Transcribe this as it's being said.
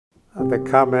the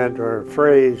comment or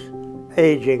phrase,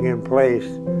 aging in place,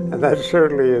 and that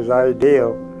certainly is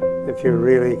ideal if you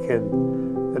really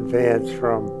can advance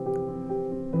from,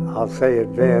 I'll say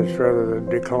advance rather than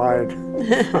decline,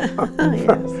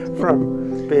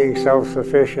 from being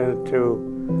self-sufficient to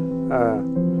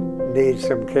need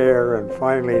some care and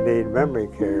finally need memory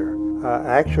care.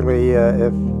 Actually,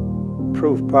 if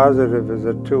proof positive is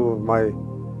that two of my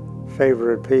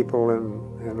favorite people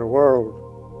in the world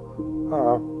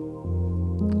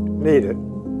need it.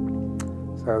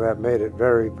 So that made it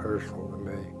very personal to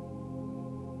me.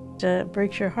 It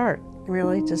breaks your heart,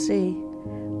 really, to see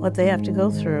what they have to go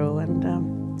through.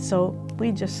 And so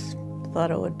we just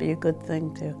thought it would be a good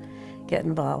thing to get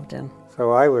involved in.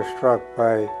 So I was struck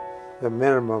by the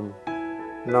minimum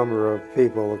number of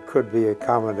people that could be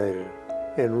accommodated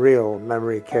in real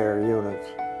memory care units,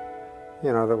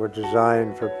 you know, that were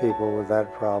designed for people with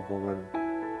that problem, and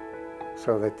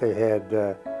so that they had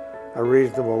a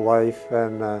reasonable life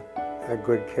and a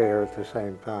good care at the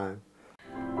same time.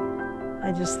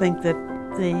 I just think that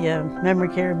the memory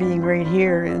care being right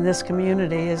here in this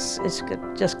community is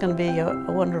just going to be a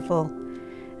wonderful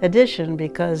addition,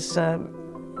 because the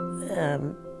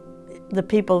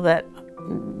people that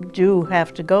do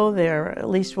have to go there at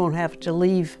least won't have to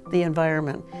leave the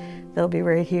environment. They'll be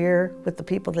right here with the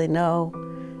people they know,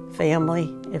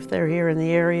 family, if they're here in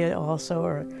the area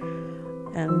also.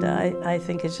 And I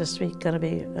think it's just going to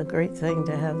be a great thing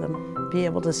to have them be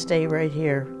able to stay right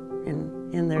here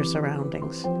in their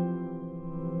surroundings.